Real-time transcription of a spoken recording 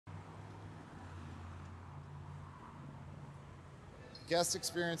Guest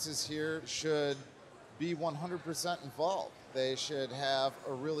experiences here should be 100% involved. They should have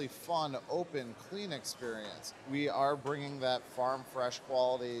a really fun, open, clean experience. We are bringing that farm fresh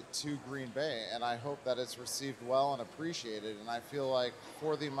quality to Green Bay, and I hope that it's received well and appreciated. And I feel like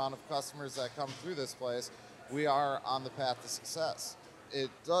for the amount of customers that come through this place, we are on the path to success. It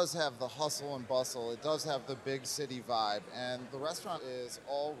does have the hustle and bustle, it does have the big city vibe, and the restaurant is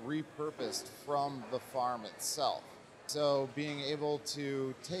all repurposed from the farm itself. So being able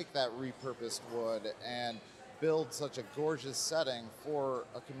to take that repurposed wood and build such a gorgeous setting for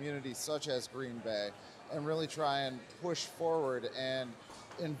a community such as Green Bay and really try and push forward and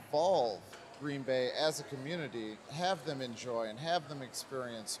involve Green Bay as a community, have them enjoy and have them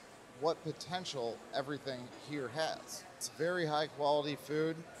experience what potential everything here has. It's very high quality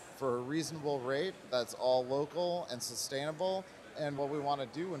food for a reasonable rate that's all local and sustainable. And what we want to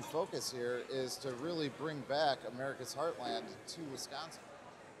do and focus here is to really bring back America's heartland to Wisconsin.